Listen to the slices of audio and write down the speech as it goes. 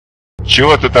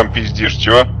Чего ты там пиздишь,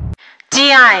 чего?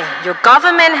 GI, your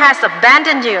government has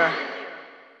abandoned you.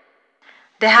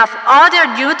 They have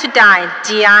ordered you to die,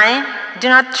 GI. Do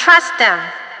not trust them.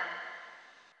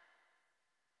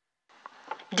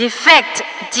 Defect,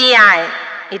 GI.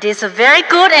 It is a very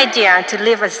good idea to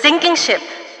leave a sinking ship.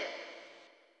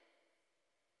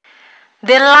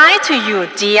 They lie to you,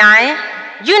 GI.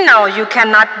 You know you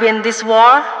cannot win this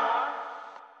war.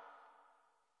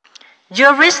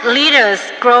 Your rich leaders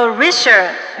grow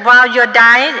richer while you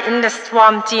die in the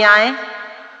swamp, GI.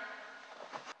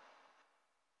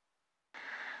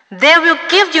 They will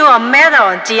give you a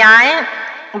medal, GI,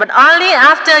 but only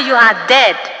after you are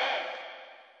dead.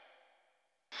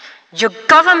 Your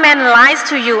government lies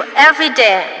to you every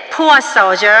day, poor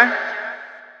soldier.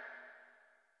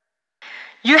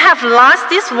 You have lost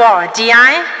this war,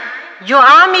 GI. Your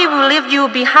army will leave you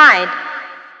behind.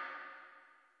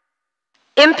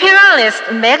 Imperialists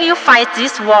make you fight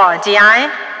this war, GI.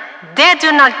 They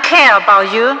do not care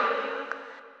about you.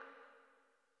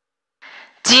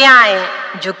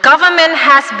 GI, your government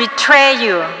has betrayed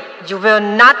you. You will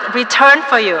not return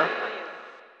for you.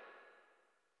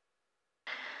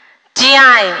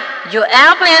 GI, your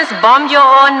airplanes bomb your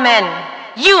own men.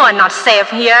 You are not safe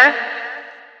here.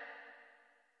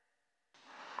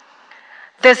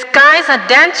 The skies are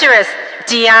dangerous,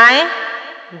 GI.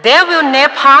 They will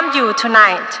napalm you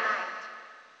tonight.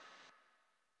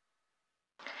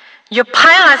 Your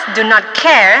pilots do not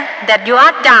care that you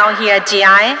are down here,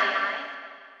 GI.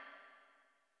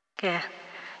 Okay.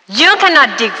 You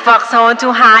cannot dig foxhole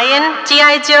to hide in,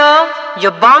 G.I. Joe.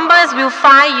 Your bombers will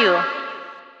find you.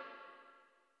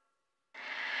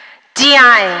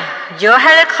 GI, your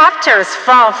helicopters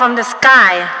fall from the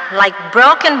sky like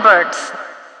broken birds.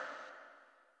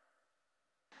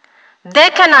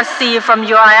 They cannot see from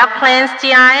your airplanes,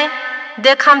 GI.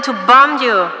 They come to bomb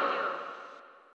you.